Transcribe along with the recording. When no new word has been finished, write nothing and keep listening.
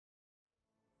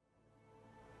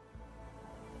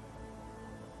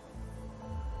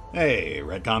Hey,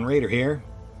 RetconRaider here,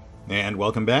 and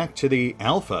welcome back to the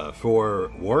alpha for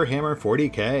Warhammer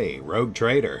 40k Rogue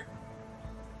Trader.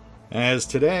 As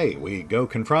today we go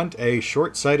confront a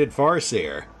short-sighted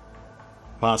Farseer,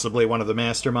 possibly one of the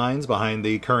masterminds behind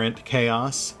the current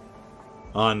chaos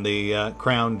on the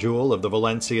crown jewel of the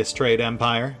Valencia Trade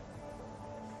Empire.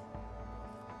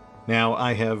 Now,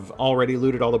 I have already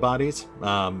looted all the bodies.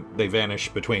 They vanish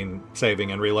between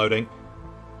saving and reloading.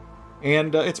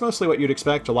 And it's mostly what you'd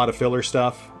expect, a lot of filler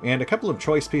stuff, and a couple of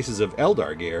choice pieces of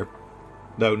Eldar gear,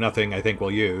 though nothing I think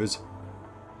we'll use.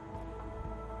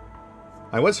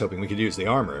 I was hoping we could use the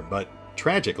armor, but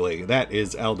tragically, that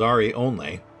is Eldari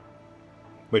only.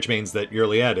 Which means that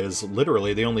Yurliet is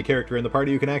literally the only character in the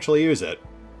party who can actually use it.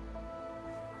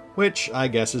 Which I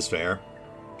guess is fair,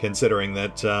 considering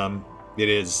that it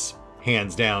is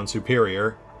hands down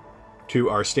superior to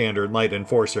our standard Light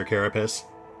Enforcer carapace.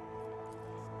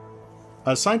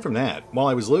 Aside from that, while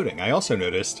I was looting, I also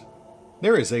noticed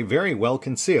there is a very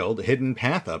well-concealed hidden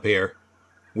path up here,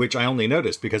 which I only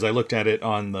noticed because I looked at it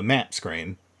on the map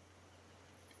screen.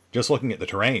 Just looking at the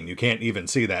terrain, you can't even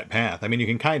see that path. I mean, you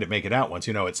can kind of make it out once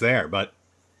you know it's there, but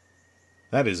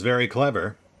that is very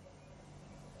clever.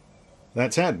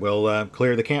 That said, we'll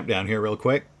clear the camp down here real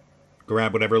quick,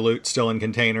 grab whatever loot's still in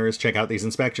containers, check out these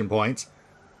inspection points,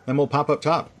 then we'll pop up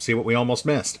top, see what we almost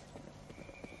missed.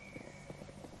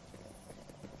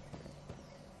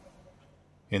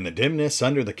 In the dimness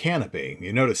under the canopy,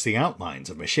 you notice the outlines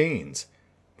of machines,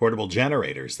 portable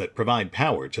generators that provide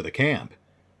power to the camp.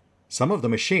 Some of the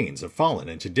machines have fallen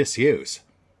into disuse,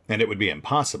 and it would be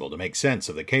impossible to make sense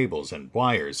of the cables and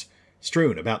wires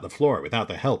strewn about the floor without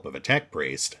the help of a tech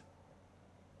priest.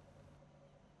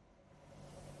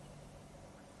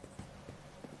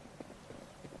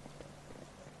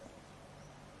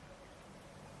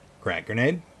 Crack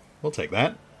grenade? We'll take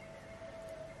that.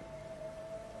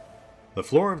 The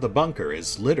floor of the bunker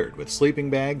is littered with sleeping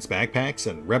bags, backpacks,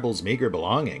 and rebels' meager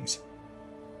belongings.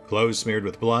 Clothes smeared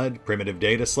with blood, primitive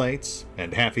data slates,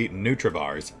 and half-eaten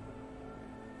Nutribars.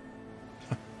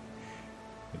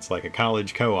 It's like a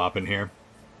college co-op in here.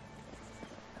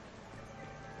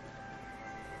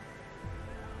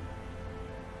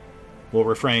 We'll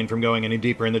refrain from going any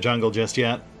deeper in the jungle just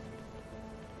yet.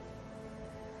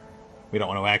 We don't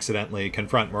want to accidentally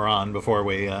confront Muaran before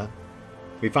we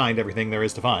find everything there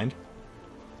is to find.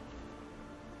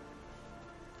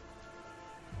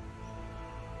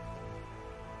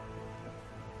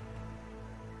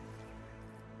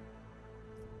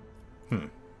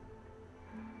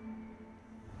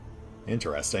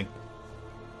 Interesting.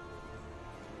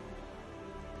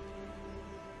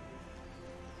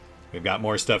 We've got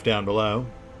more stuff down below,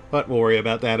 but we'll worry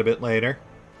about that a bit later.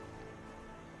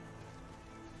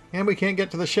 And we can't get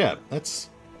to the ship. That's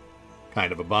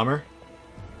kind of a bummer.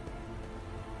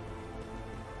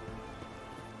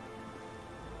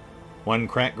 One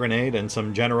crack grenade and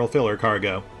some general filler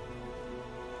cargo.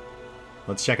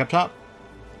 Let's check up top.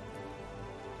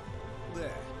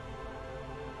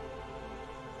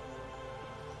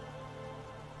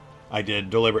 I did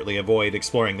deliberately avoid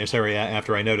exploring this area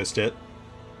after I noticed it,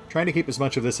 trying to keep as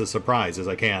much of this a surprise as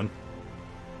I can.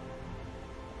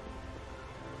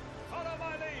 Follow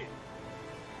my lead.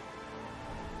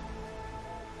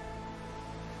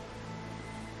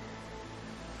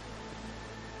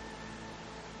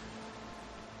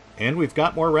 And we've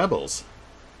got more rebels.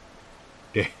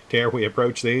 Dare we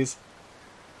approach these?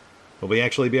 Will we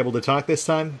actually be able to talk this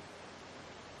time?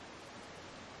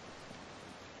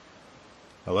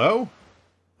 Hello?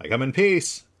 I come in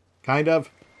peace. Kind of.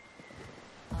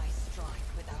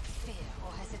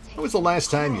 When was the last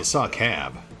time you saw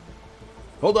Cab?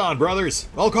 Hold on, brothers.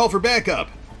 I'll call for backup.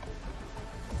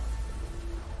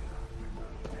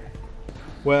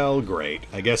 Well, great.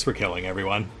 I guess we're killing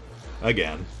everyone.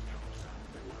 Again.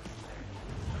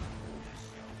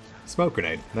 Smoke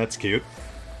grenade. That's cute.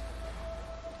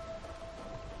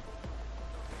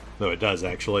 Though it does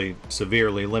actually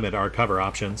severely limit our cover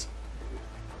options.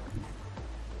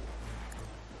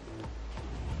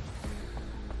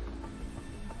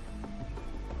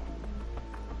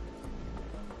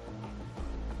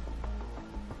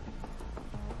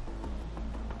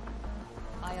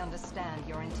 I understand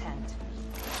your intent.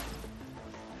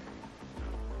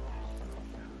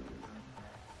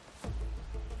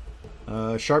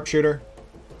 Sharpshooter.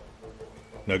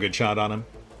 No good shot on him.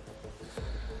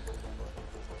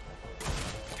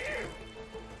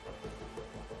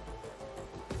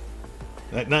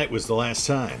 That night was the last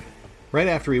time. Right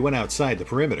after he went outside the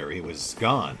perimeter, he was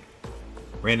gone.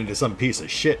 Ran into some piece of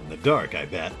shit in the dark, I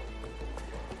bet.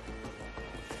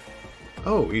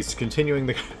 Oh, he's continuing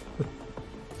the...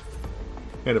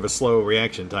 Kind of a slow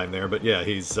reaction time there, but yeah,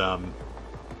 he's Suits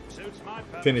my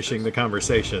purposes. finishing the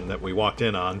conversation that we walked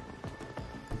in on.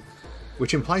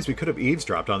 Which implies we could have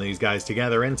eavesdropped on these guys to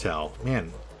gather intel.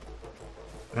 Man,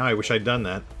 now I wish I'd done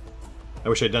that. I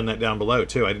wish I'd done that down below,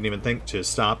 too. I didn't even think to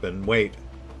stop and wait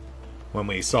when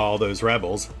we saw all those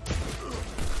rebels.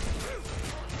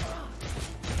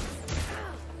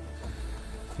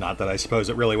 Not that I suppose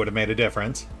it really would have made a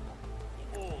difference.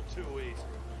 All too easy.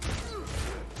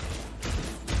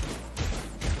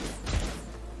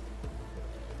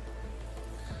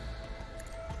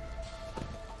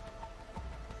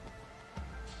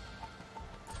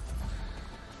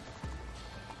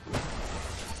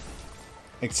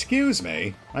 Excuse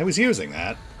me, I was using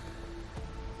that.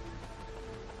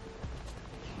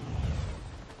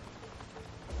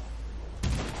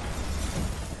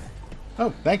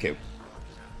 Oh, thank you.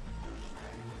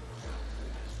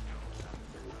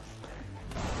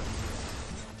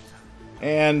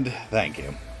 And thank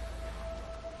you.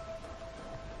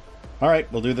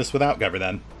 Alright, we'll do this without cover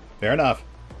then. Fair enough.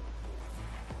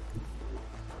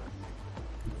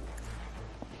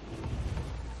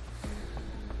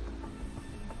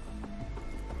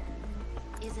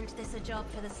 Isn't this a job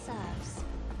for the serfs?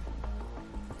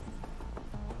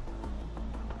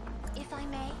 If I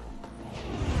may.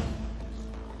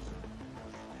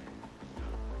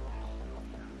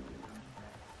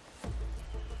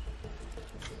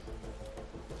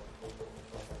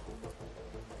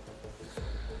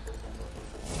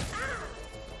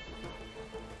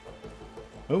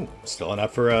 Oh, still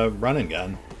enough for a run and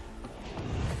gun.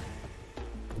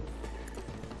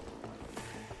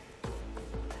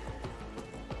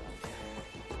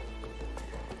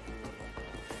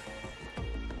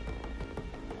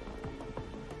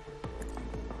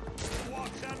 Watch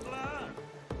and learn.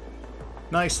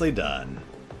 Nicely done.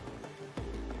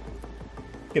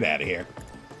 Get out of here.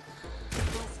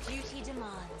 As duty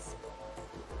demands.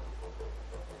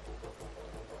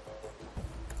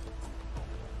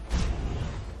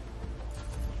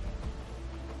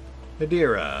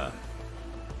 Adira.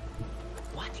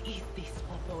 What is this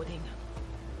foreboding?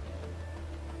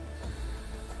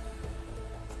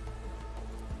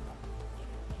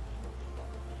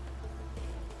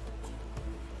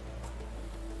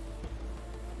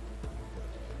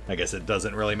 I guess it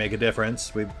doesn't really make a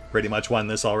difference. We've pretty much won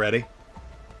this already.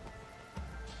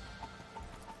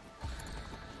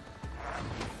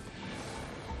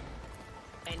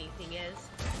 Anything else?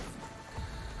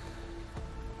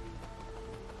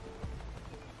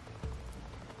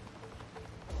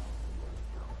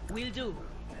 Will do.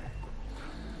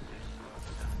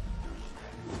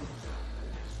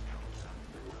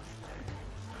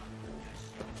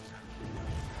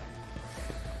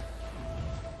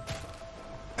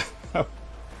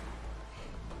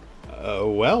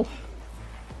 Well,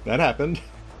 that happened.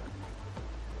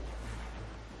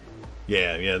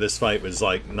 Yeah, this fight was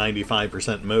like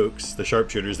 95% mooks. The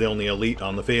sharpshooter's the only elite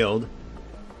on the field.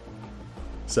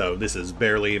 So this is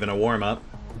barely even a warm-up.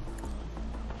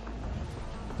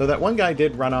 Though that one guy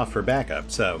did run off for backup,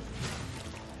 so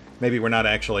maybe we're not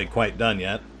actually quite done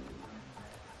yet.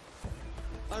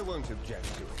 I won't object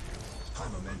to it.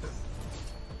 I'm a member.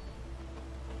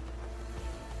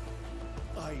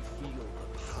 I feel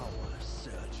the power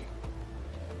surging.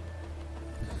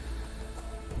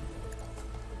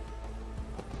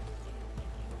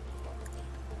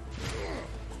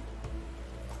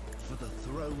 For the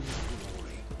throne of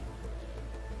glory.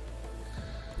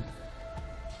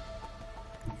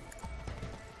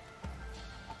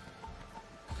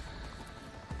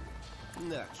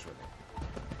 Naturally.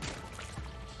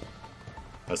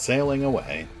 A sailing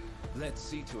away. Let's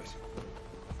see to it.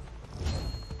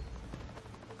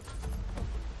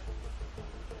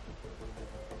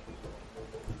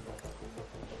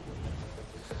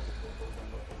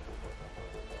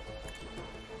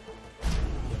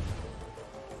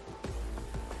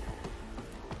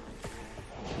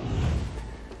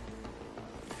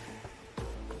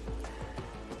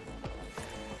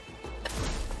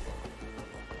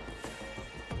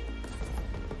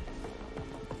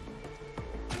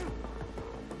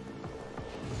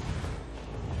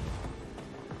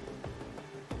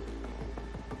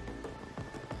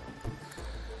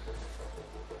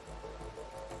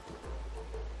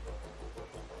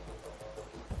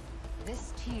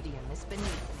 This tedium is beneath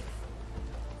me.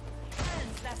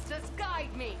 Ancestors,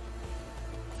 guide me!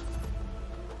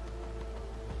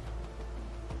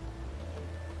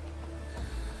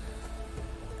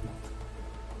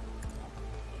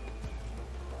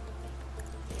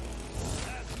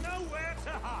 There's nowhere to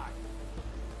hide.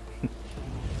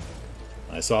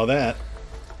 I saw that.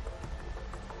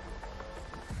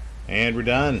 And we're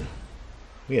done.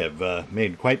 We have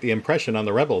made quite the impression on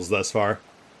the rebels thus far.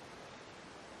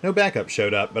 No backup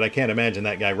showed up, but I can't imagine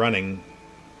that guy running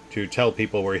to tell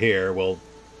people we're here will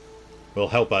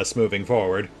help us moving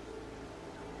forward.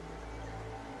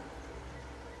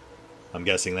 I'm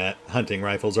guessing that hunting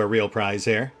rifles are real prize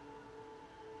here.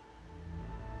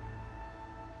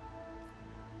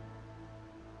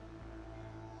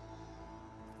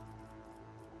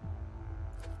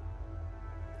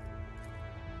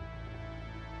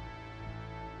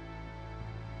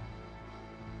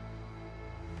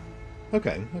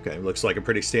 Okay, looks like a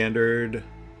pretty standard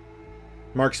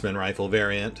marksman rifle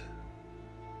variant.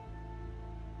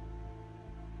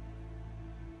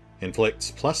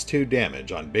 Inflicts +2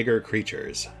 damage on bigger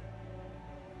creatures.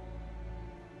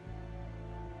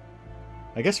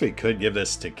 I guess we could give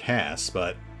this to Cass,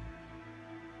 but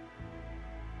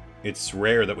it's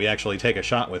rare that we actually take a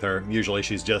shot with her. Usually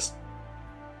she's just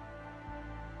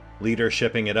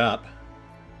leadershipping it up.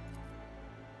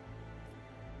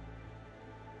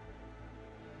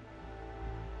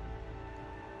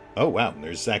 Oh wow,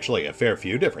 there's actually a fair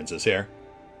few differences here.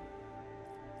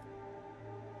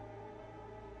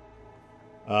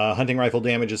 Hunting rifle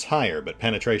damage is higher, but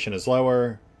penetration is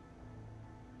lower.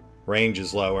 Range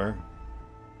is lower.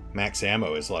 Max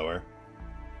ammo is lower.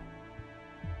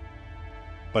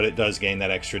 But it does gain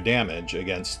that extra damage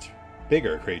against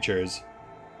bigger creatures.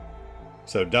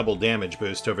 So double damage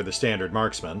boost over the standard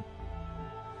marksman.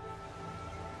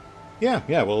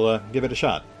 Yeah, we'll give it a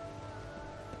shot.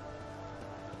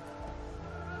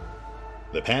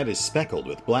 The pad is speckled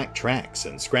with black tracks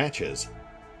and scratches.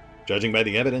 Judging by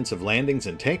the evidence of landings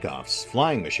and takeoffs,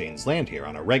 flying machines land here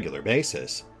on a regular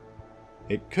basis.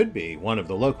 It could be one of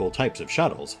the local types of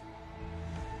shuttles.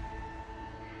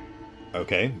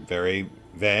 Okay, very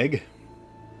vague.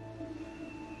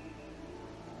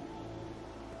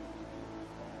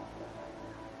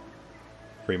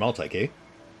 Free multi-key.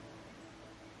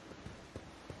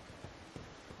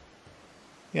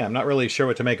 Yeah, I'm not really sure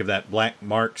what to make of that black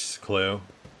marks clue.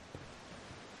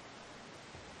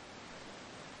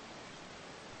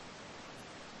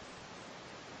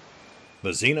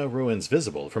 The Xeno ruins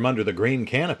visible from under the green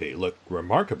canopy look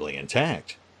remarkably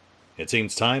intact. It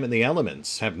seems time and the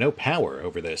elements have no power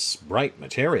over this bright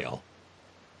material.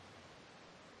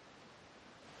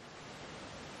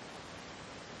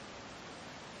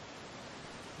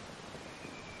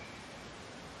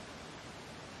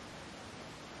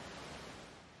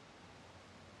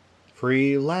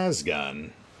 Free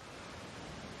lasgun.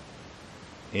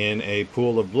 In a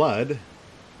pool of blood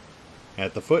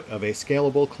at the foot of a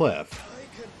scalable cliff.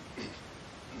 I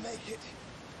can make it.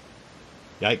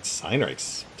 Yikes,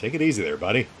 Heinrichs. Take it easy there,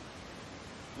 buddy.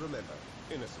 Remember,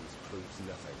 innocence proves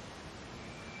nothing.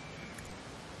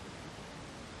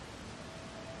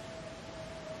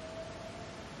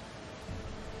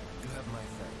 You have my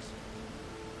thanks.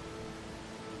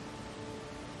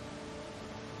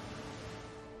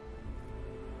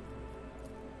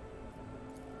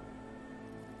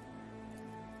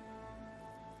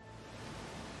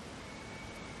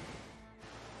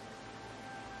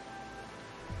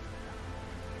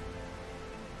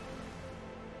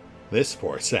 This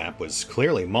poor sap was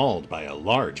clearly mauled by a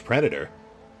large predator,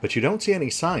 but you don't see any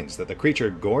signs that the creature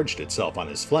gorged itself on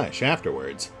his flesh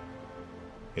afterwards.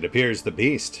 It appears the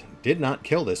beast did not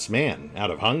kill this man out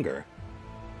of hunger.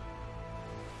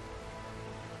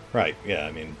 Right, yeah,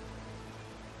 I mean,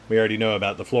 we already know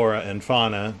about the flora and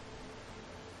fauna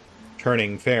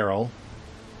turning feral.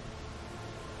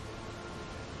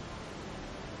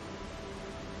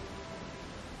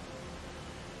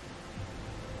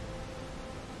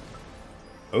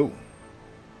 Oh.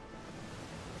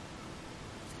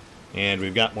 And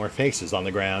we've got more faces on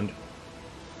the ground.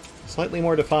 Slightly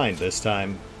more defined this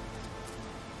time.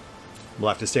 We'll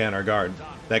have to stay on our guard.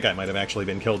 That guy might have actually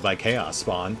been killed by Chaos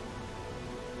Spawn.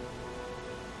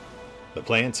 The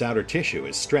plant's outer tissue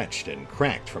is stretched and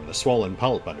cracked from the swollen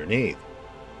pulp underneath.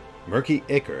 Murky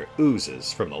ichor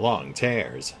oozes from the long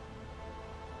tears.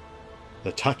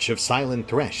 The touch of Silent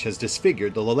Thresh has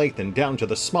disfigured the Lelathan down to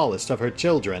the smallest of her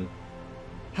children.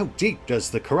 How deep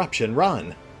does the corruption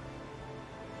run?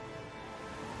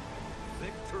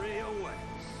 Victory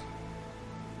awaits.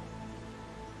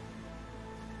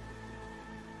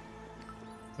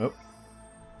 Oh.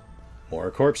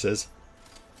 More corpses.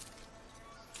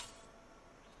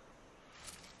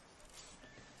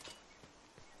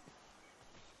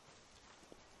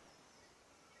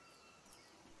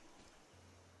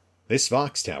 This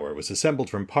Vox Tower was assembled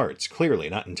from parts clearly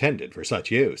not intended for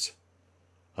such use.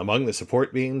 Among the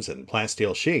support beams and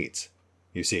plasteel sheets,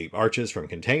 you see arches from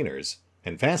containers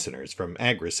and fasteners from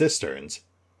agri-cisterns.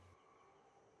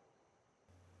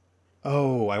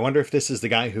 Oh, I wonder if this is the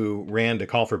guy who ran to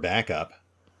call for backup.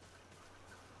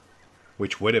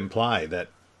 Which would imply that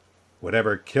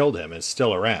whatever killed him is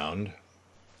still around.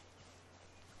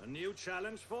 A new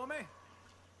challenge for me?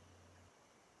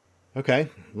 Okay,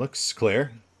 looks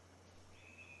clear.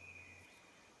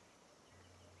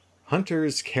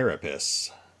 Hunter's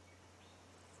Carapace.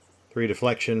 3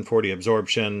 deflection, 40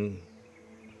 absorption,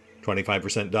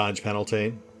 25% dodge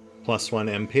penalty, +1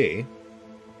 MP.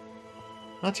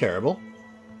 Not terrible.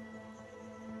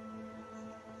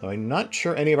 Though I'm not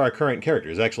sure any of our current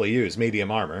characters actually use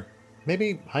medium armor.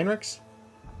 Maybe Heinrich's?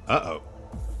 Uh-oh.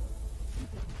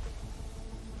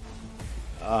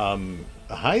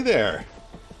 Hi there.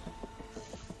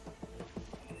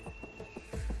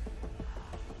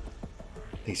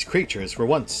 These creatures were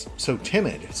once so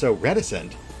timid, so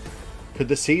reticent. Could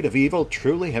the seed of evil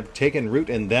truly have taken root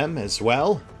in them as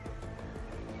well?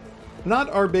 Not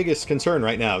our biggest concern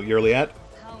right now, Yurliet.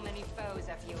 How many foes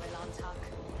have you in Lantak?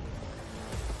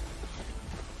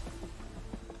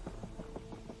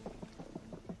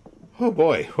 Oh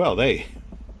boy, well they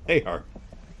are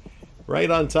right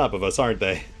on top of us, aren't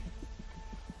they?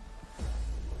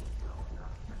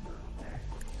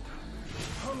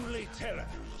 Holy terror,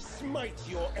 smite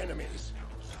your enemies.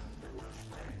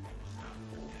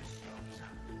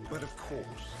 But of course,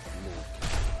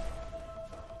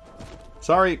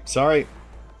 Sorry.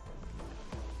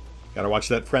 Gotta watch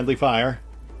that friendly fire.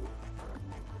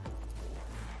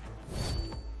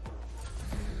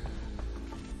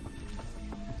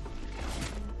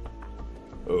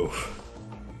 Oof.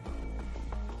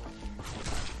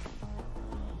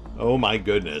 Oh my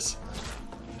goodness.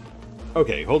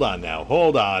 Okay, hold on now.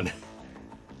 Hold on.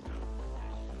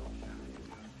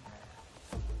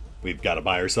 We've got to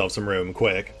buy ourselves some room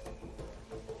quick.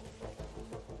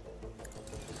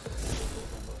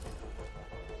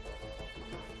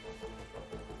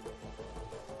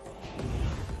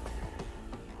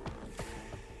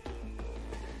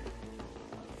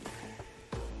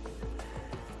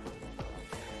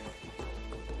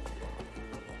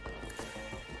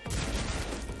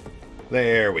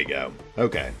 There we go.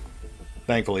 Okay.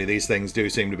 Thankfully, these things do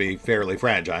seem to be fairly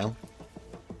fragile.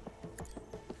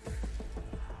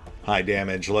 High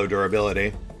damage, low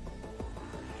durability.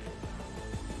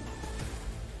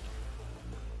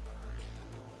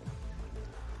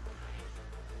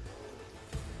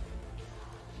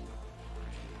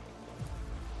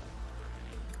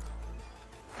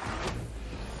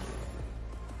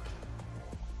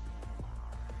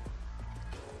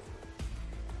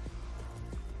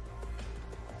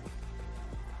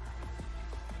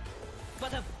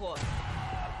 But of course.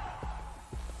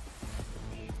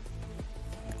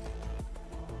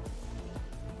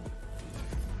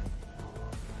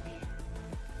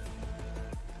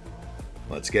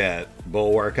 Let's get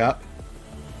Bulwark up.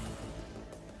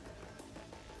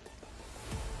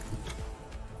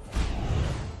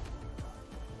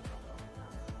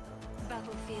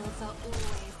 Battlefields are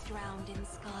always drowned in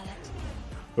scarlet.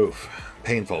 Oof.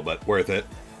 Painful, but worth it.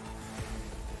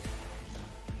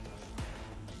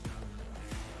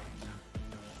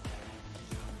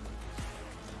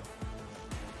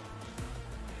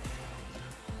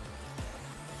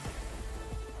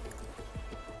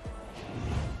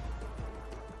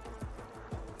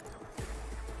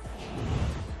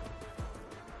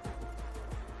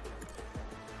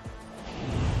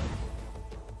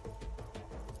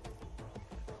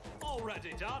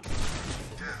 Already done.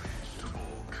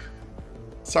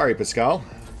 Sorry, Pascal.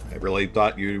 I really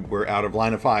thought you were out of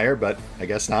line of fire, but I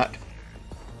guess not.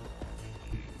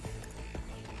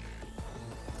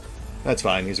 That's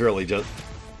fine. He's really just...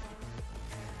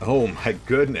 Oh my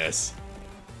goodness.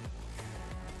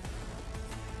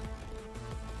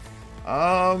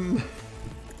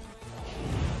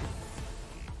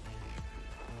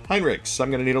 Heinrichs, I'm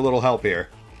gonna need a little help here.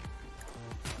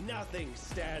 nothing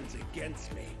stands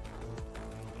against me.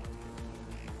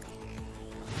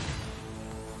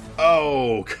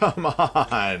 Oh, come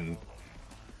on.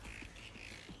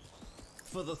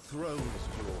 For the throne's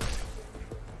glory.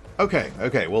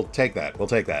 Okay, we'll take that. We'll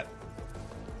take that.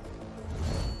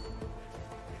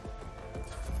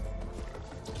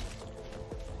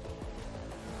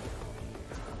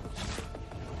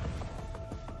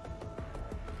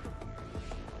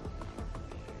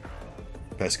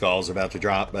 Pascal's about to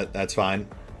drop, but that's fine.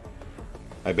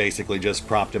 I basically just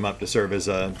propped him up to serve as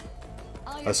a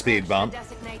speed bump.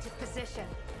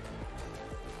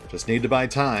 Just need to buy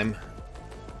time.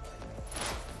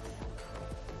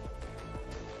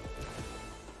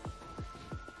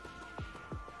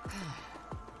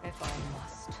 If I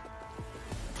must.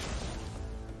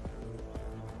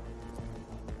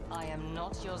 I am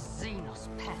not your Xenos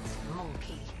pet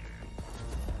monkey.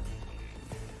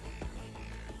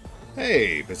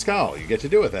 Hey, Pascal, you get to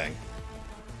do a thing.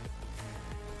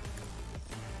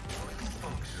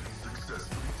 Function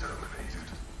successfully terminated.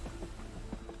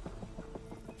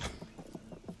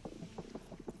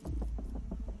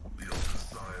 The Ultra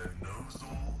Sire knows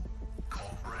all,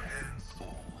 comprehends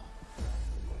all.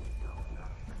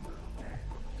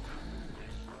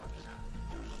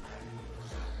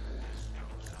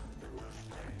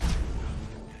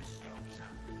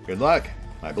 Good luck.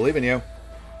 I believe in you.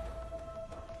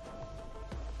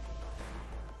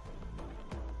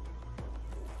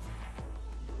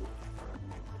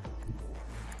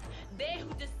 They who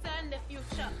discern the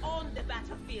future on the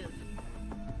battlefield.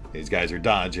 These guys are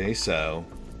dodgy, so...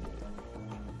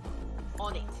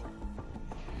 On it.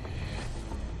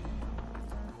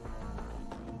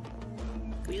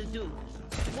 Will do.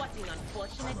 What an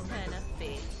unfortunate turn of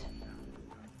fate.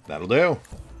 That'll do.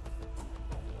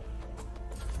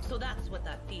 So that's what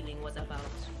that feeling was about.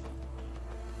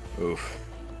 Oof.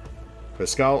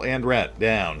 Pascal and Rhett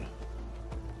down.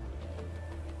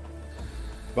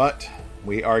 But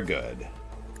we are good.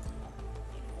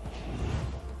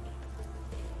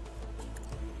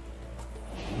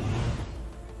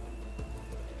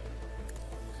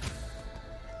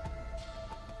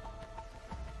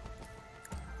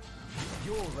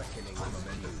 Your reckoning on the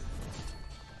menu.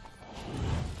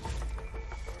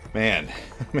 Man,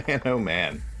 man, oh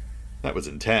man. That was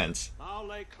intense. I'll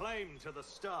lay claim to the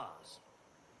stars.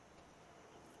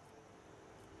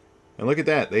 And look at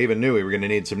that, they even knew we were going to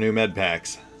need some new med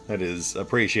packs. That is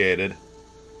appreciated.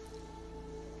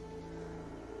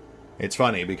 It's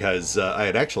funny because I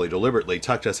had actually deliberately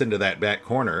tucked us into that back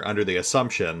corner under the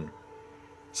assumption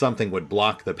something would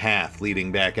block the path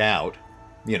leading back out,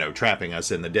 you know, trapping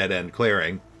us in the dead-end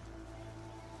clearing.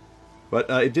 But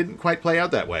it didn't quite play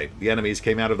out that way. The enemies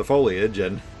came out of the foliage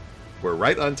and were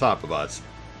right on top of us.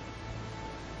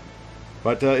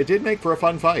 But it did make for a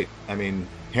fun fight. I mean,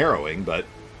 harrowing, but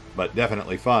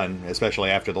definitely fun,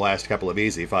 especially after the last couple of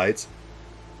easy fights.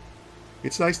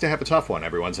 It's nice to have a tough one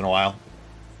every once in a while.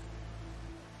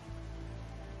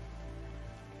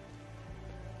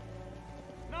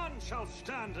 None shall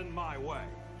stand in my way.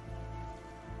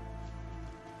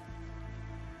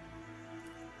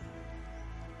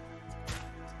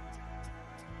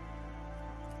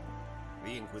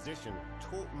 The Inquisition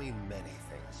taught me many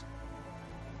things.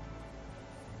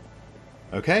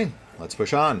 Okay, let's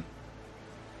push on.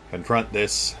 Confront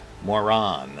this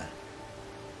Muaran.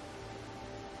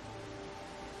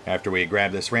 After we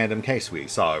grab this random case we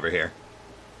saw over here.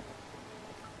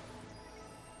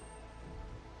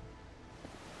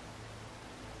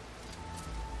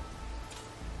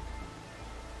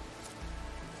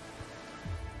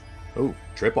 Ooh,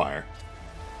 tripwire.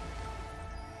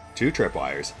 2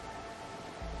 tripwires.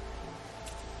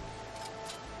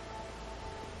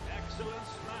 Excellence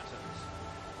matters.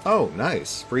 Oh,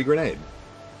 nice. Free grenade.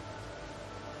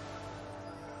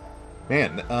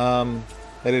 Man, I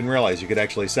didn't realize you could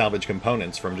actually salvage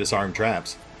components from disarmed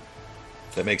traps.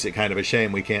 That makes it kind of a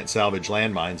shame we can't salvage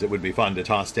landmines. It would be fun to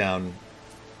toss down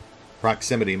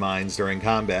proximity mines during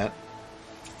combat.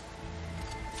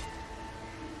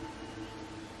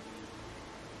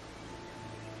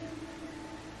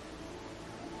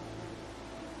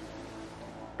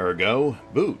 Ergo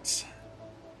boots.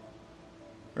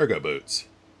 Ergo boots.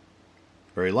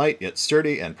 Very light, yet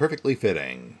sturdy and perfectly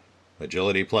fitting.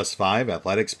 Agility +5,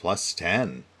 athletics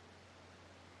 +10.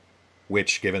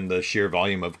 Which, given the sheer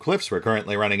volume of cliffs we're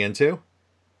currently running into,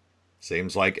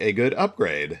 seems like a good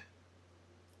upgrade.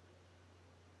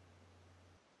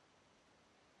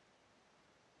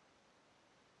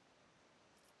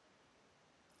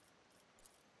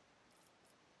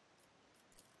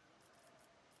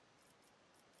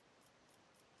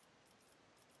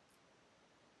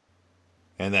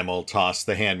 And then we'll toss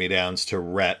the hand-me-downs to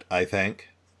Rhett, I think.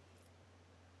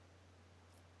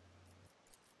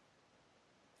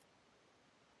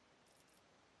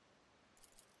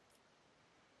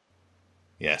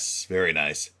 Yes, very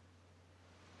nice.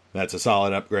 That's a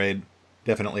solid upgrade.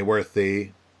 Definitely worth the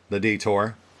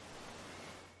detour.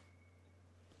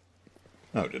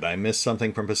 Oh, did I miss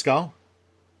something from Pascal?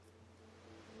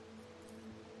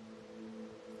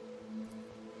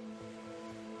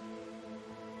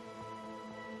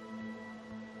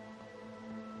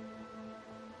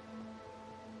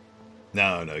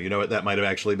 No, you know what? That might have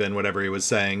actually been whatever he was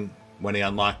saying when he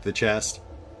unlocked the chest.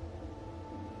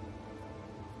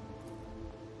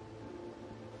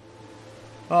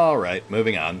 Alright,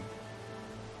 moving on.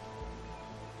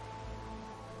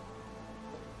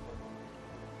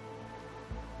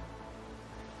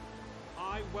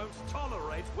 I won't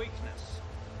tolerate weakness.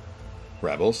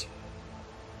 Rebels.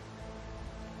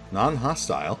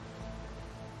 Non-hostile.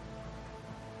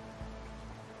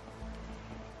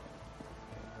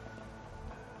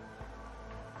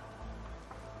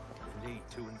 We need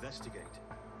to investigate.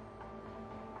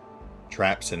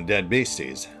 Traps and dead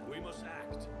beasties. We must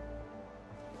act.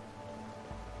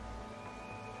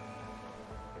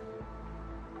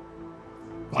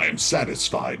 I am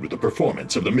satisfied with the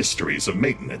performance of the mysteries of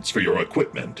maintenance for your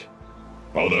equipment,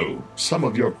 although some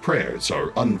of your prayers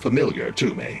are unfamiliar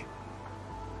to me.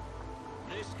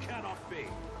 This cannot be.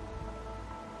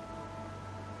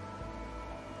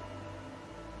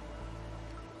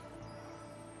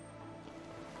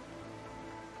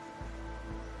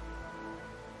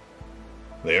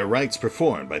 They are rites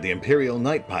performed by the Imperial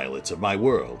night pilots of my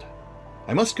world.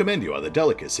 I must commend you on the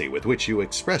delicacy with which you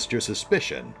expressed your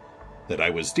suspicion that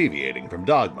I was deviating from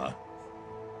dogma.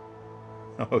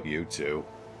 Oh, you two.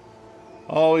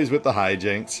 Always with the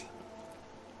hijinks.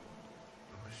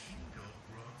 The machine gun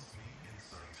grants me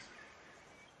insight.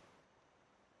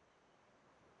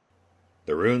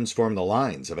 The runes form the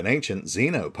lines of an ancient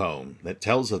Xeno poem that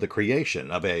tells of the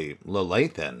creation of a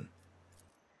Lelathan,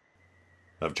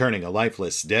 of turning a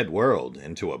lifeless dead world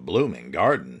into a blooming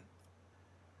garden.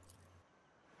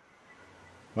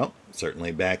 Well,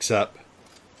 certainly backs up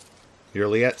your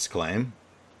Liet's claim.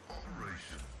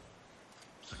 Operation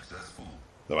successful.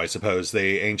 Though I suppose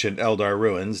the ancient Eldar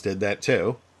ruins did that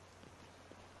too.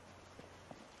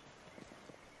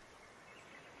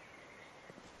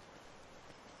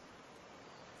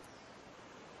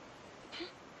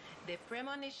 The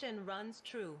premonition runs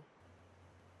true.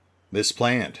 This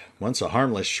plant, once a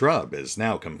harmless shrub, is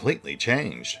now completely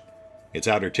changed. Its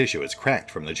outer tissue is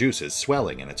cracked from the juices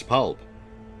swelling in its pulp,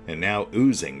 and now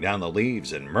oozing down the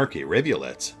leaves in murky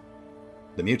rivulets.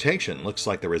 The mutation looks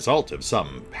like the result of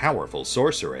some powerful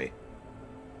sorcery.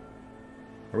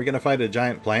 Are we going to fight a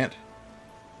giant plant?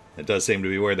 It does seem to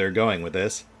be where they're going with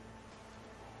this.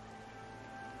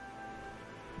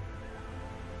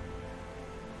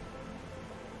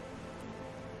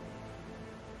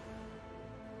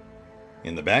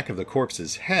 In the back of the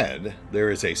corpse's head,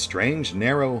 there is a strange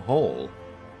narrow hole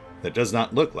that does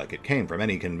not look like it came from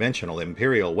any conventional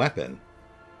Imperial weapon.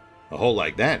 A hole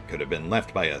like that could have been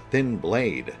left by a thin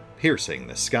blade piercing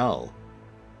the skull.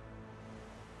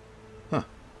 Huh.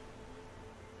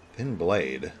 Thin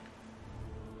blade.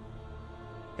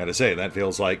 Gotta say, that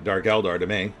feels like Dark Eldar to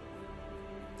me.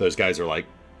 Those guys are like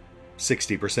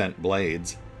 60%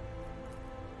 blades.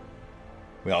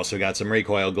 We also got some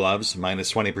recoil gloves,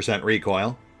 minus 20%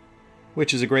 recoil,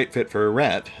 which is a great fit for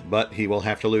Rhett, but he will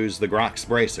have to lose the Grok's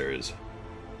bracers,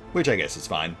 which I guess is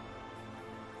fine.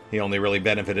 He only really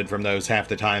benefited from those half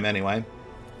the time anyway.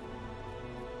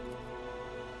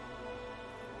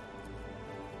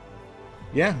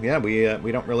 Yeah,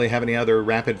 we don't really have any other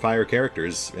rapid-fire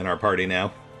characters in our party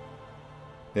now.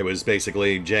 It was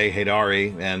basically Jay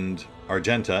Haydari and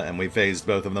Argenta, and we phased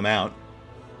both of them out.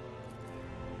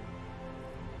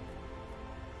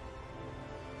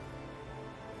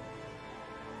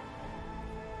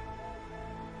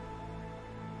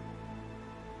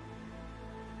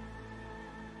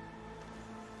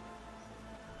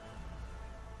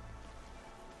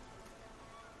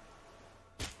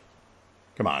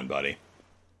 Come on, buddy.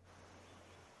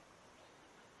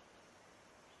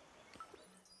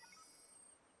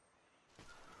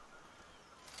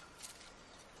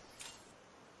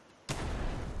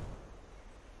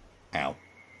 Ow.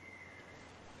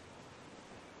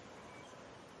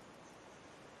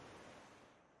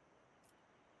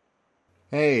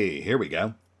 Hey, here we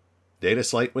go. Data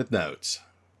slate with notes.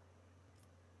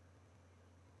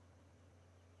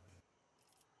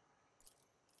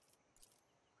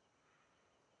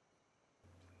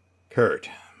 Kurt,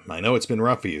 I know it's been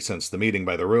rough for you since the meeting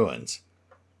by the ruins.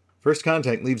 First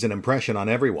contact leaves an impression on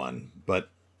everyone, but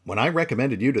when I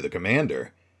recommended you to the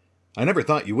commander, I never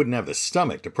thought you wouldn't have the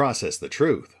stomach to process the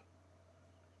truth.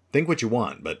 Think what you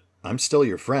want, but I'm still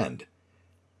your friend.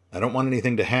 I don't want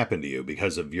anything to happen to you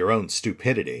because of your own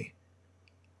stupidity.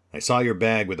 I saw your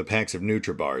bag with the packs of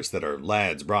Nutribars that our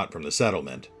lads brought from the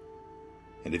settlement.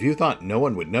 And if you thought no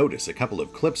one would notice a couple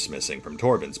of clips missing from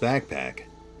Torben's backpack,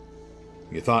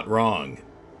 you thought wrong.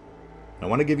 I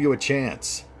want to give you a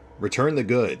chance. Return the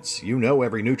goods. You know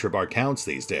every Nutribar counts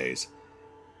these days.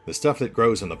 The stuff that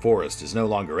grows in the forest is no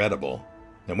longer edible,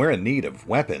 and we're in need of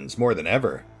weapons more than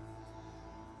ever.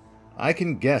 I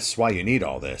can guess why you need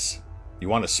all this. You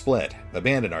want to split,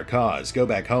 abandon our cause, go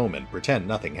back home, and pretend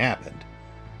nothing happened.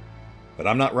 But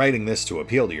I'm not writing this to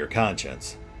appeal to your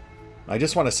conscience. I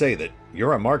just want to say that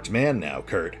you're a marked man now,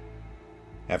 Kurt.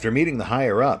 After meeting the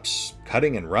higher-ups,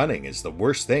 cutting and running is the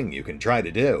worst thing you can try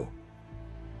to do.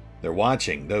 They're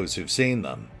watching those who've seen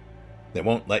them. They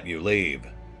won't let you leave.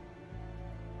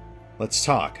 Let's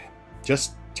talk.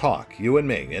 Just talk, you and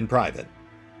me, in private.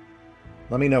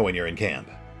 Let me know when you're in camp.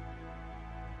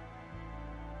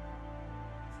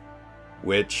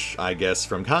 Which, I guess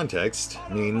from context,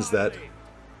 means that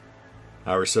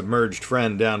our submerged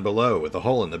friend down below with a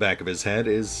hole in the back of his head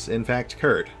is, in fact,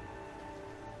 Kurt.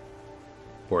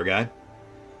 Poor guy.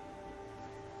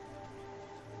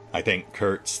 I think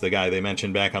Kurt's the guy they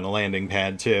mentioned back on the landing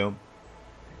pad, too.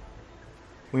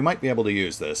 We might be able to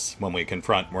use this when we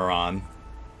confront Muaran.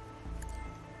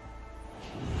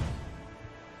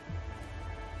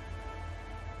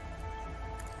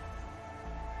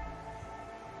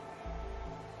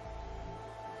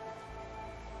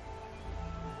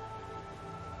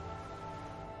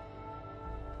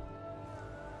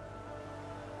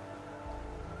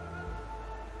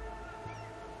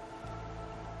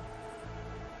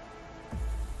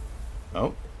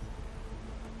 Oh.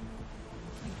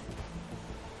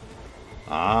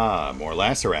 Ah, more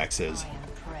Laceraxes.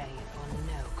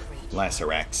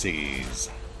 Laceraxes.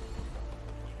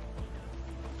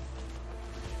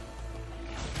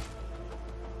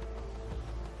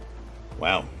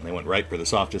 Wow, they went right for the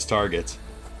softest targets.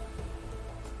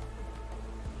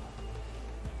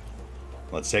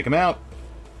 Let's take them out.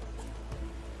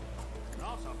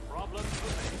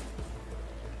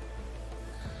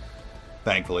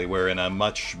 Thankfully, we're in a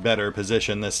much better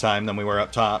position this time than we were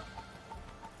up top.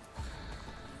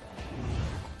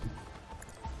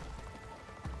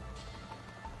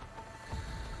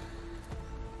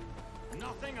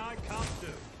 Nothing I can't do.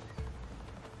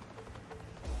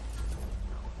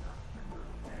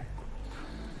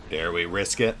 Dare we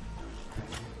risk it?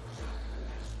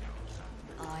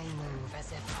 I move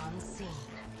as if unseen.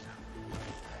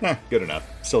 Good enough.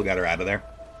 Still got her out of there.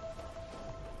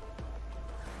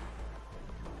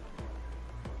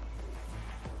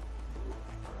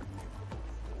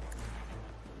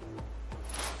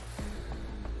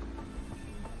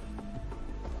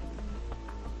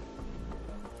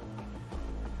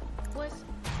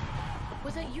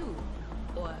 Was that you?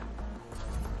 Or...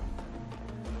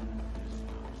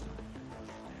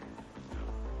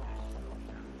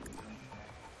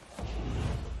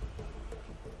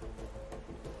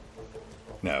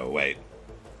 No, wait.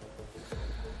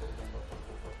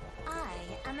 I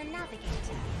am a navigator,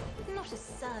 not a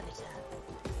servitor.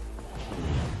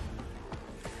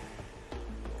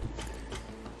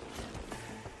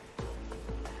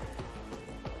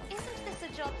 Isn't this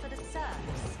a job for the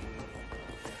serfs?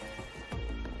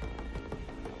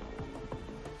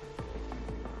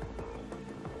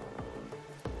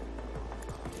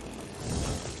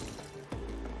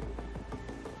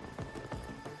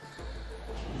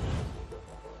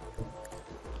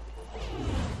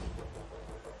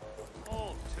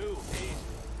 All too easy.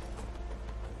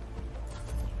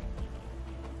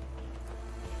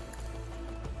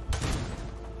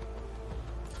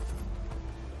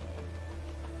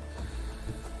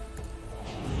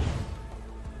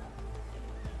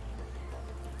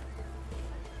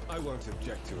 I won't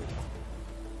object to it.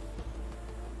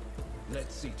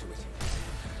 Let's see to it.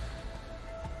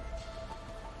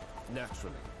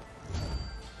 Naturally.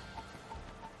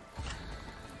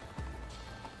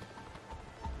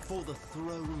 For the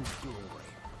throne's glory.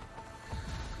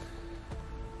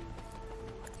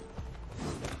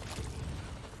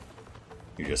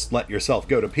 You just let yourself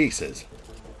go to pieces.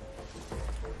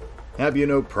 Have you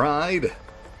no pride?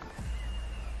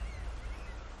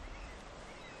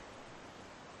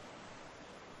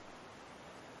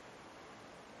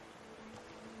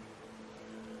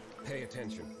 Pay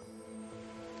attention.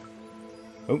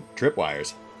 Oh,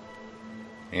 tripwires.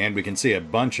 And we can see a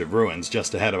bunch of ruins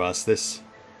just ahead of us. This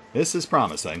is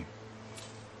promising.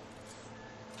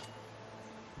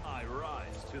 I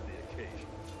rise to the occasion.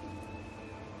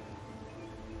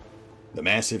 The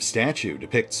massive statue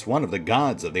depicts one of the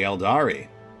gods of the Eldari,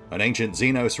 an ancient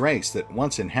Xenos race that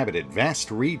once inhabited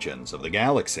vast regions of the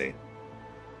galaxy.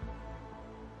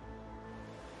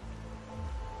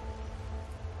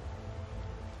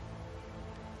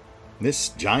 This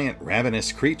giant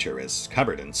ravenous creature is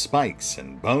covered in spikes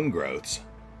and bone growths.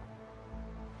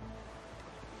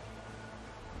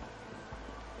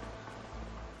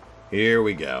 Here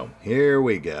we go. Here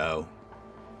we go.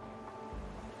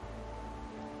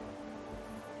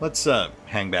 Let's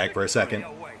hang back for a second.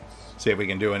 See if we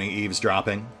can do any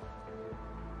eavesdropping.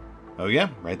 Oh yeah,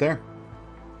 right there.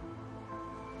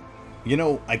 You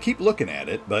know, I keep looking at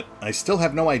it, but I still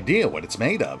have no idea what it's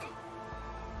made of.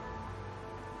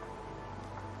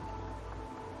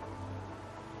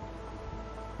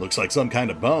 Looks like some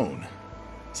kind of bone.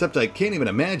 Except I can't even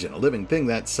imagine a living thing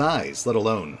that size, let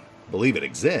alone believe it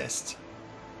exists.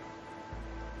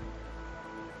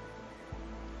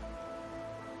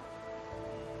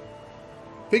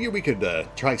 Figure we could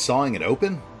try sawing it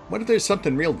open? What if there's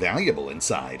something real valuable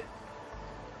inside?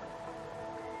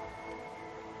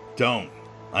 Don't.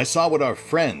 I saw what our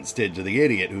friends did to the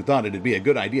idiot who thought it'd be a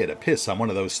good idea to piss on one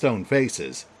of those stone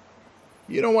faces.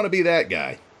 You don't want to be that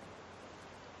guy.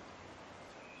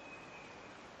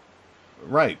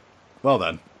 Right. Well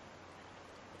then.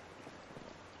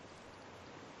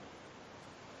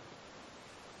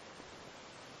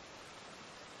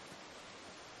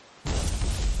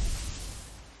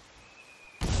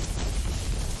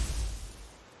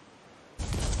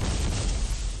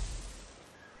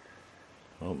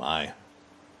 Oh my.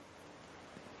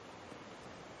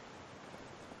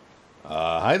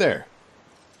 Hi there.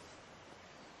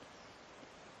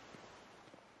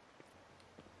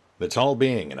 The tall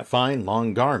being in a fine,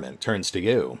 long garment turns to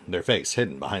you, their face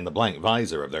hidden behind the blank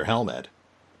visor of their helmet.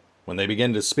 When they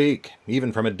begin to speak,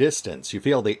 even from a distance, you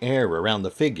feel the air around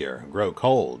the figure grow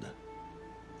cold.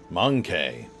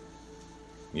 Monkey,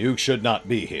 you should not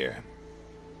be here.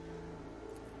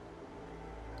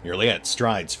 Juliet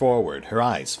strides forward, her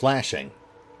eyes flashing.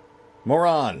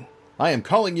 Muaran, I am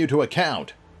calling you to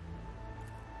account.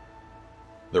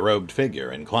 The robed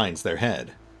figure inclines their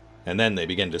head, and then they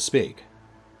begin to speak.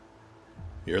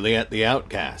 Juliet the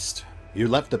outcast, you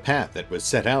left the path that was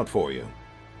set out for you.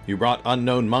 You brought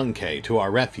unknown Monkey to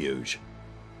our refuge,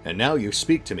 and now you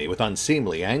speak to me with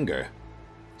unseemly anger.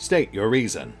 State your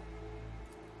reason.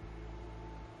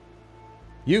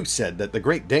 You said that the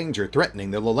great danger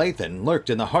threatening the Lelathan lurked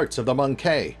in the hearts of the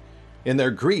Monkey, in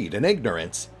their greed and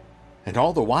ignorance, and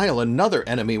all the while another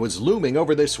enemy was looming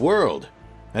over this world,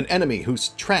 an enemy whose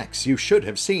tracks you should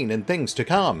have seen in things to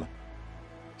come.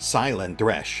 Silent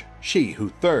Thresh, she who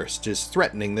thirsts, is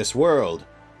threatening this world,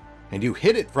 and you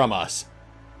hid it from us.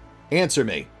 Answer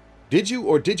me, did you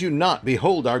or did you not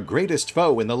behold our greatest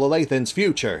foe in the Lelathan's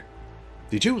future?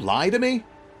 Did you lie to me?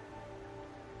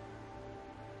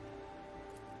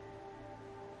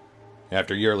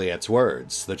 After Juliet's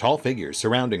words, the tall figures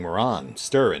surrounding Muaran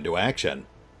stir into action.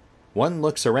 One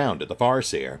looks around at the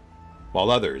Farseer,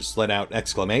 while others let out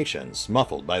exclamations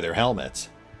muffled by their helmets.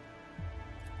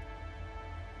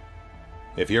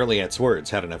 If Juliet's words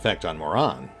had an effect on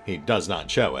Muaran, he does not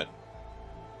show it.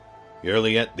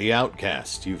 Juliet the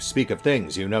outcast, you speak of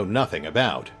things you know nothing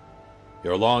about.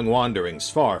 Your long wanderings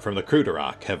far from the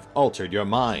Cruderach have altered your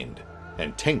mind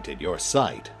and tainted your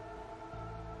sight.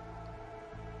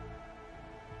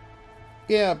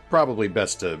 Yeah, probably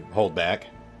best to hold back.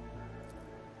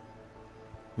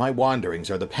 My wanderings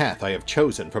are the path I have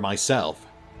chosen for myself.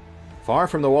 Far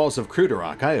from the walls of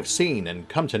Cruderach, I have seen and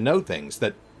come to know things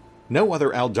that no other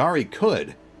Aldari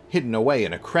could, hidden away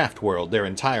in a craft world their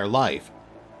entire life.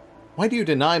 Why do you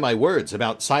deny my words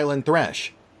about Silent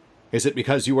Thresh? Is it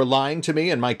because you were lying to me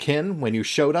and my kin when you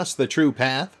showed us the true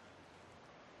path?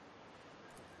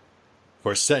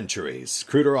 For centuries,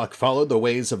 Cruderach followed the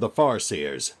ways of the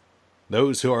Farseers,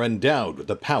 those who are endowed with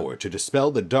the power to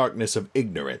dispel the darkness of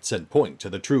ignorance and point to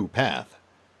the true path.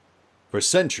 For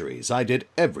centuries, I did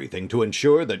everything to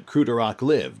ensure that Cruderach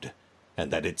lived, and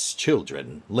that its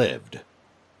children lived.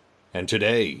 And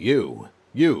today, you,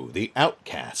 the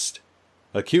outcast,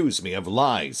 accuse me of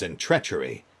lies and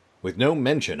treachery, with no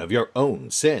mention of your own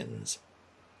sins.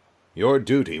 Your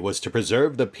duty was to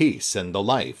preserve the peace and the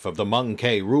life of the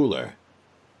Monkey ruler,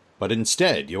 but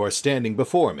instead you are standing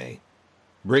before me,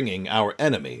 bringing our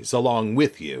enemies along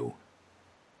with you.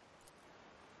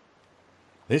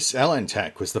 This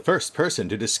Elantek was the first person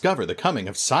to discover the coming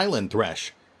of Silent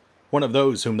Thresh, one of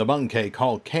those whom the Monkey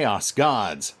call Chaos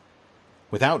Gods.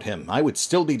 Without him, I would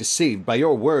still be deceived by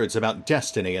your words about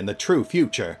destiny and the true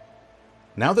future.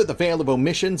 Now that the veil of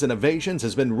omissions and evasions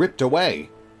has been ripped away,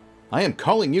 I am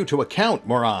calling you to account,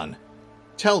 Muaran.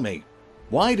 Tell me,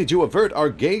 why did you avert our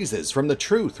gazes from the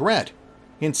true threat,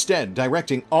 instead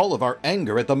directing all of our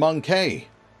anger at the Monkey?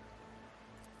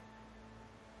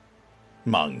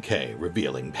 Monkey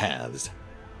revealing paths.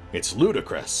 It's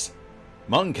ludicrous.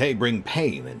 Monkey bring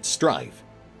pain and strife.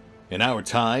 In our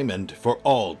time and for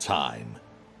all time.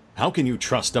 How can you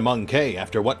trust a Monkey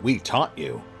after what we taught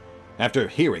you? After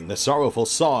hearing the sorrowful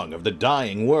song of the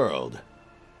dying world?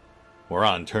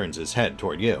 Muaran turns his head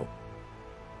toward you.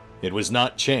 It was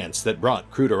not chance that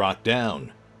brought Cruderach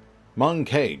down.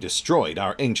 Monkey destroyed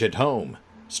our ancient home,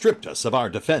 stripped us of our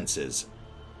defenses,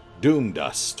 doomed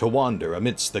us to wander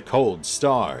amidst the cold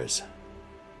stars.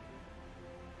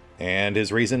 And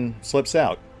his reason slips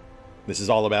out. This is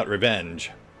all about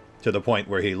revenge, to the point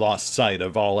where he lost sight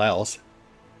of all else.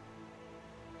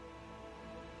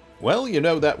 Well, you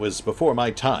know, that was before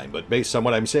my time, but based on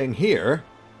what I'm saying here,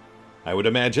 I would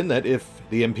imagine that if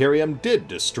the Imperium did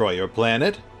destroy your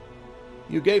planet,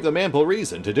 you gave them ample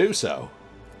reason to do so.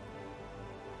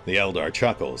 The Eldar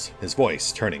chuckles, his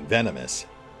voice turning venomous.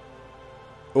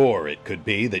 Or it could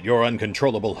be that your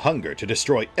uncontrollable hunger to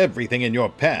destroy everything in your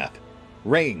path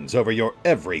reigns over your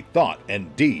every thought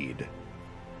and deed.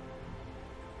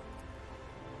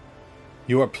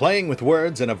 You are playing with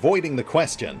words and avoiding the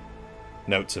question.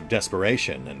 Notes of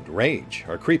desperation and rage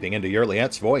are creeping into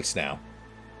Yurliet's voice now.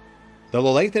 The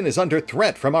Lelathan is under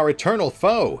threat from our eternal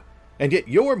foe, and yet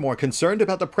you're more concerned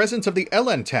about the presence of the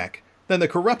Elantech than the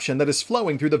corruption that is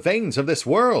flowing through the veins of this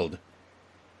world.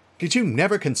 Did you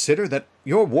never consider that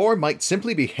your war might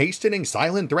simply be hastening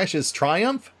Silent Thresh's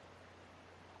triumph?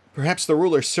 Perhaps the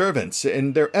ruler's servants,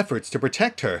 in their efforts to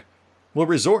protect her, will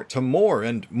resort to more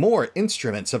and more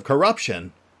instruments of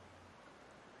corruption.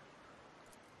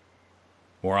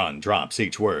 Muaran drops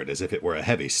each word as if it were a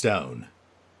heavy stone.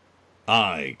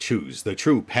 I choose the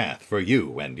true path for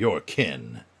you and your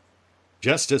kin,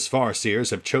 just as Farseers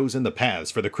have chosen the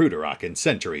paths for the Cruderach in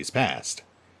centuries past.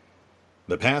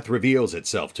 The path reveals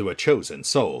itself to a chosen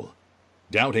soul.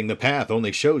 Doubting the path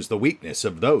only shows the weakness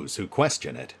of those who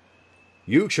question it.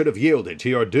 You should have yielded to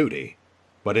your duty,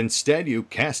 but instead you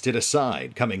cast it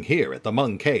aside, coming here at the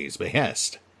Monkey's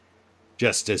behest.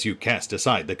 Just as you cast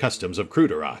aside the customs of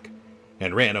Cruderach,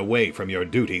 and ran away from your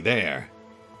duty there.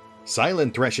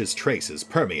 Silent Thresh's traces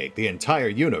permeate the entire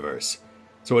universe,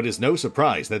 so it is no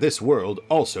surprise that this world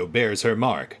also bears her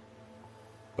mark.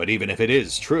 But even if it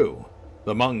is true,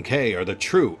 the Monkey are the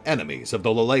true enemies of the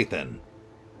Lelathan.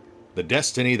 The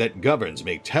destiny that governs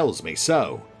me tells me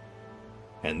so,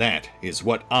 and that is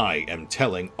what I am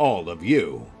telling all of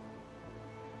you.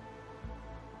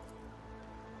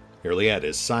 Yurliet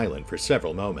is silent for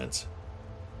several moments.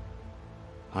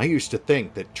 I used to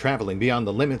think that traveling beyond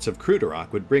the limits of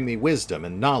Cruderach would bring me wisdom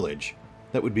and knowledge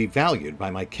that would be valued by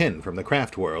my kin from the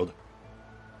craft world.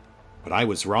 But I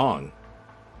was wrong,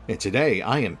 and today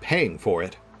I am paying for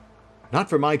it. Not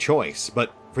for my choice,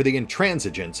 but for the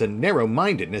intransigence and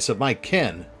narrow-mindedness of my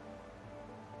kin.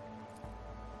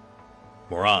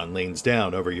 Muaran leans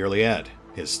down over Yurliet,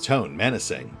 his tone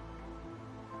menacing.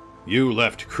 You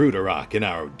left Cruderach in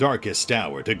our darkest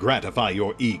hour to gratify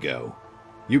your ego.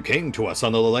 You came to us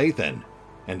on the Lelathan,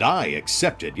 and I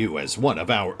accepted you as one of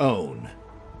our own.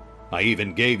 I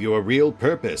even gave you a real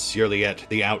purpose, Yurliet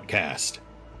the Outcast.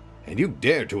 And you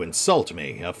dared to insult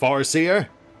me, a Farseer?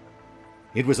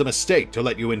 It was a mistake to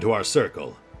let you into our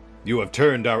circle. You have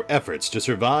turned our efforts to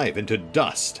survive into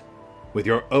dust with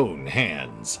your own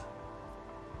hands.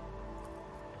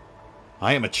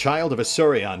 I am a child of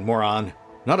Asuryan, Muaran,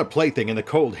 not a plaything in the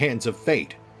cold hands of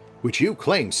fate, which you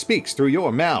claim speaks through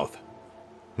your mouth.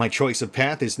 My choice of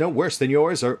path is no worse than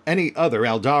yours or any other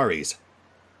Eldari's,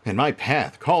 and my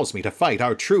path calls me to fight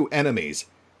our true enemies,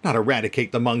 not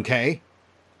eradicate the Monkey.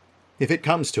 If it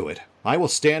comes to it, I will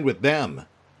stand with them,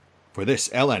 for this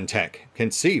Elantech can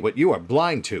see what you are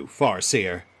blind to,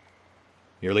 Farseer.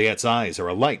 Yurliet's eyes are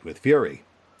alight with fury.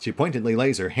 She pointedly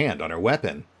lays her hand on her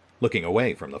weapon, looking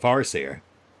away from the Farseer.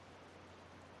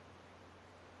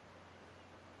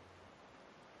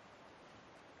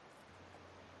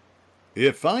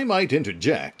 If I might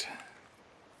interject,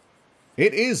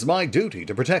 it is my duty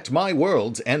to protect my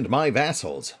worlds and my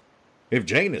vassals. If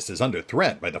Janus is under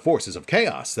threat by the forces of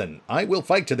chaos, then I will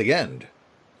fight to the end,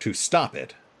 to stop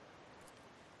it.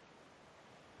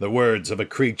 The words of a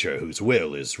creature whose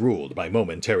will is ruled by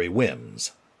momentary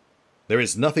whims. There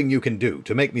is nothing you can do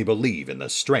to make me believe in the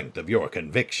strength of your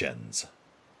convictions.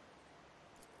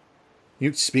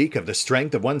 You speak of the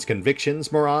strength of one's convictions,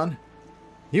 Muaran?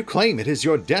 You claim it is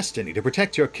your destiny to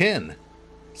protect your kin.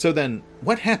 So then,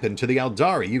 what happened to the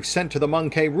Eldari you sent to the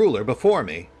Monkey ruler before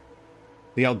me?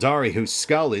 The Eldari whose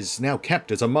skull is now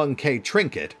kept as a Monkey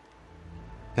trinket.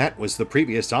 That was the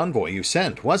previous envoy you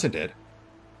sent, wasn't it?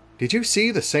 Did you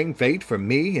see the same fate for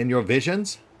me in your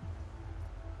visions?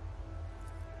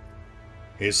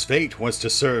 His fate was to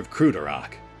serve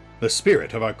Cruderach, the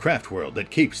spirit of our craft world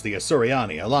that keeps the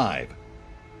Asuryan alive.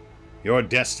 Your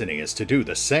destiny is to do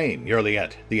the same,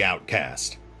 Yurliet the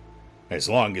Outcast, as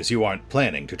long as you aren't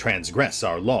planning to transgress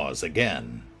our laws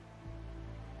again.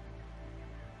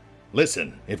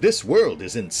 Listen, if this world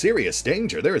is in serious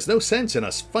danger, there is no sense in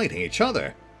us fighting each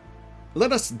other.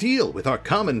 Let us deal with our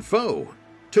common foe,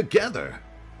 together.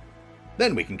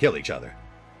 Then we can kill each other.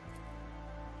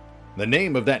 The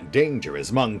name of that danger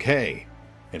is Monkey,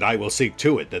 and I will see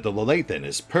to it that the Lelathan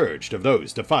is purged of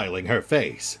those defiling her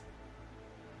face.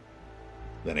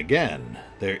 Then again,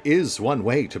 there is one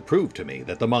way to prove to me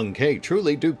that the Monkey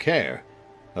truly do care,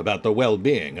 about the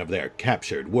well-being of their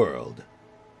captured world.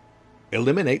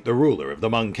 Eliminate the ruler of the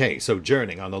Monkey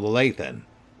sojourning on the Lelathan,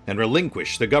 and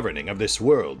relinquish the governing of this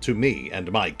world to me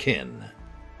and my kin.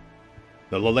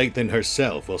 The Lelathan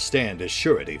herself will stand as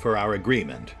surety for our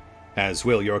agreement, as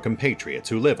will your compatriots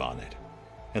who live on it,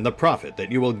 and the profit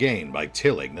that you will gain by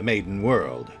tilling the maiden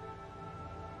world.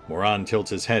 Muaran tilts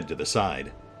his head to the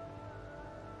side.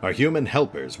 Our human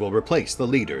helpers will replace the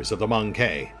leaders of the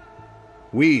Monkey.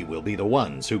 We will be the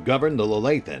ones who govern the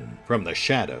Lelathan from the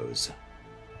shadows.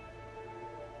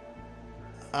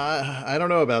 I don't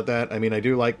know about that. I mean, I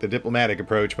do like the diplomatic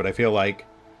approach, but I feel like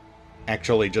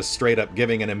actually just straight up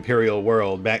giving an Imperial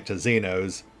world back to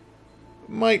Xenos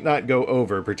might not go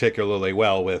over particularly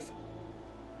well with,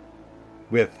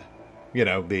 you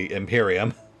know, the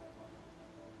Imperium.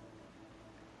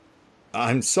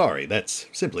 I'm sorry, that's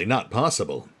simply not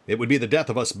possible. It would be the death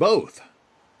of us both.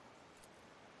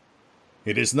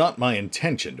 It is not my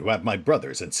intention to have my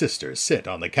brothers and sisters sit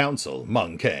on the council,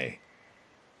 Monkey.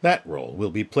 That role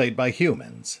will be played by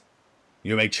humans.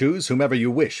 You may choose whomever you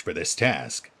wish for this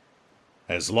task,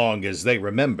 as long as they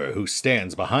remember who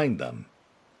stands behind them,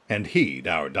 and heed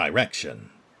our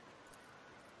direction.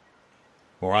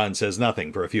 Muaran says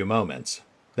nothing for a few moments,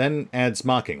 then adds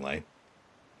mockingly,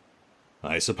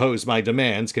 I suppose my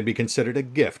demands can be considered a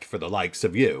gift for the likes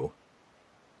of you.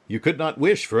 You could not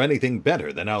wish for anything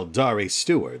better than Aldari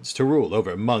stewards to rule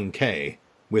over Monkey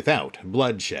without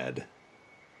bloodshed.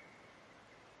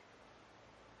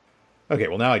 Okay,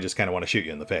 well now I just kind of want to shoot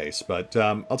you in the face, but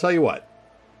I'll tell you what.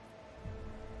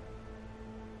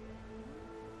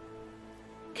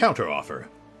 Counteroffer.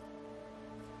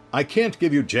 I can't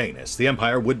give you Janus. The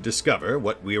Empire would discover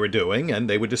what we were doing, and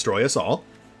they would destroy us all.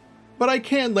 But I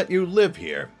can let you live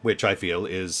here, which I feel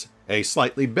is a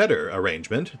slightly better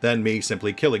arrangement than me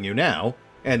simply killing you now,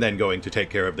 and then going to take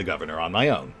care of the governor on my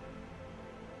own.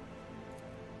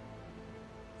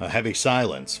 A heavy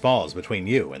silence falls between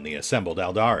you and the assembled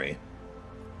Aldari.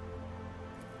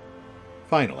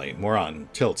 Finally, Muaran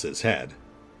tilts his head.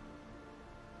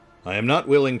 I am not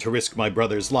willing to risk my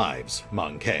brothers' lives,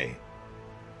 Monkey.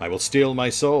 I will steal my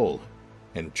soul,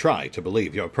 and try to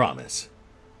believe your promise.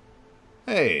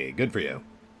 Hey, good for you.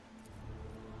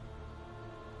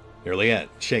 Juliet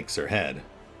shakes her head.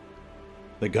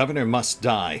 The governor must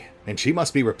die, and she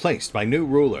must be replaced by new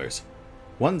rulers.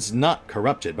 One's not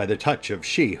corrupted by the touch of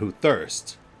she who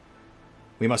thirsts.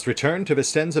 We must return to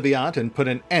Vistenza Viat and put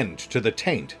an end to the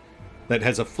taint that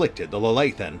has afflicted the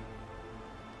Lelathan.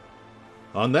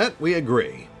 On that we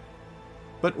agree.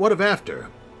 But what of after,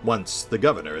 once the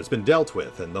governor has been dealt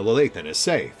with and the Lelathan is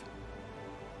safe?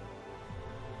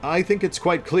 I think it's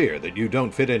quite clear that you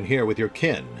don't fit in here with your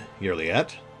kin,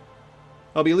 Juliet.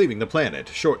 I'll be leaving the planet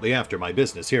shortly after my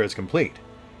business here is complete,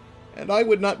 and I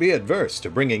would not be adverse to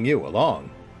bringing you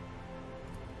along.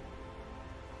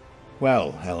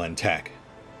 Well, Ellen Tech.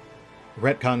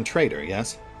 RetconRaider,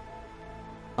 yes?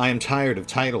 I am tired of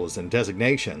titles and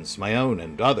designations, my own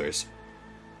and others.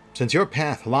 Since your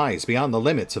path lies beyond the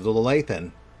limits of the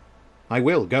Lelathan, I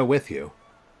will go with you,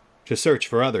 to search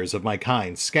for others of my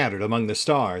kind scattered among the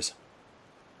stars.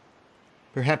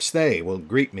 Perhaps they will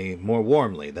greet me more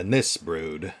warmly than this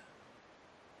brood.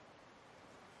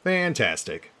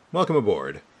 Fantastic. Welcome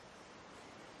aboard.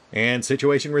 And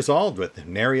situation resolved with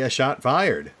nary a shot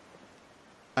fired.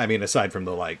 I mean, aside from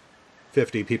the,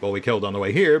 50 people we killed on the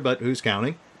way here, but who's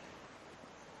counting?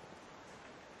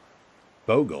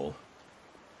 Bogle.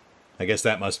 I guess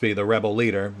that must be the rebel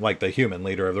leader, like the human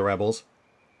leader of the rebels.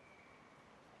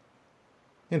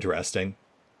 Interesting.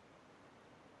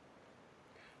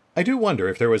 I do wonder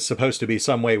if there was supposed to be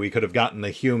some way we could have gotten the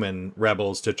human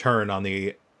rebels to turn on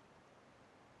the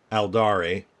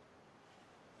Aldari,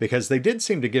 because they did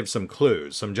seem to give some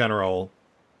clues, some general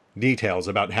details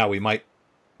about how we might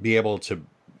be able to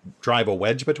drive a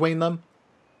wedge between them,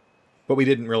 but we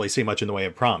didn't really see much in the way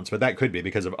of prompts, but that could be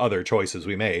because of other choices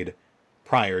we made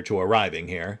prior to arriving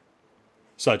here,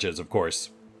 such as, of course,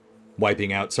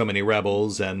 wiping out so many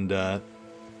rebels and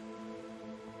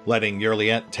letting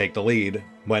Juliet take the lead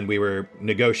when we were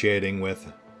negotiating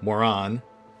with Muaran.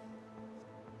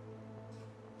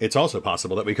 It's also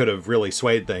possible that we could have really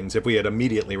swayed things if we had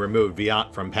immediately removed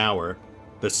Viat from power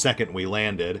the second we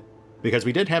landed, because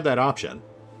we did have that option.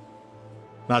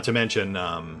 Not to mention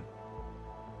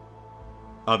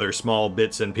other small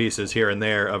bits and pieces here and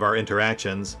there of our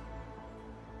interactions,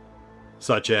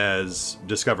 such as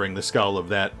discovering the skull of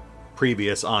that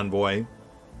previous envoy.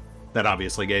 That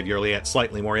obviously gave Juliet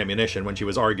slightly more ammunition when she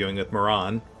was arguing with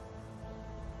Muaran.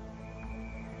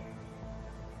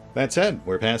 That said,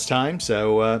 we're past time,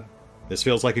 so this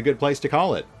feels like a good place to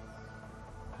call it.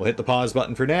 We'll hit the pause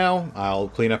button for now. I'll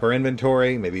clean up our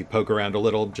inventory, maybe poke around a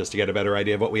little just to get a better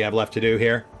idea of what we have left to do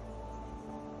here.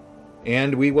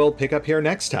 And we will pick up here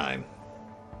next time,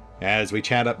 as we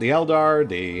chat up the Eldar,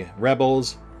 the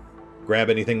rebels, grab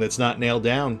anything that's not nailed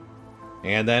down,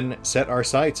 and then set our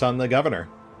sights on the governor.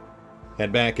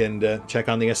 Head back and check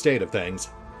on the estate of things.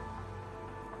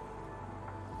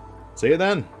 See you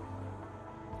then.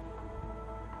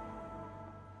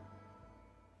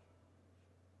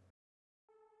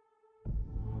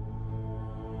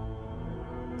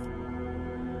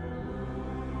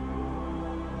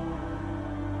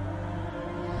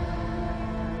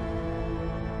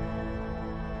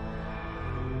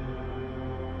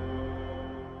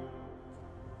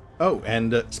 Oh,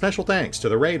 and special thanks to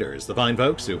the Raiders, the fine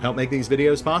folks who help make these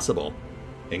videos possible,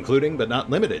 including but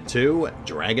not limited to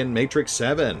Dragon Matrix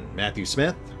 7, Mathew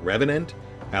Smith, Revenant,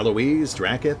 Alois,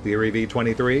 Drakiith, Theory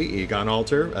V23,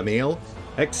 EgonAlter, Emile,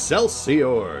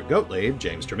 Exsellsior, Gottlieb,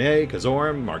 James Trimmier,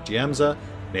 Kazorm, Mark Giemza,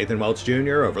 Nathan Welch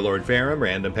Jr., OverlordPherom,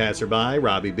 RandomPassrby,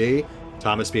 RobbyB,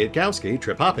 Tomasz Piątkowski,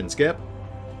 Triphoppenskip,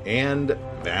 and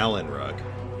Valinrook.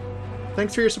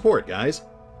 Thanks for your support, guys.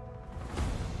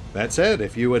 That said,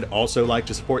 if you would also like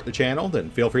to support the channel, then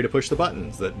feel free to push the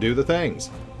buttons that do the things.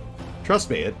 Trust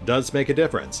me, it does make a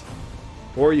difference.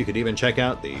 Or you could even check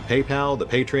out the PayPal, the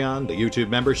Patreon, the YouTube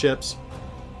memberships,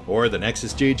 or the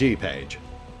Nexus GG page.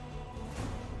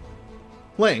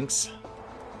 Links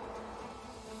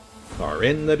are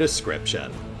in the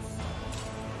description.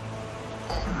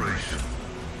 Operation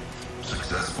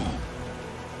successful.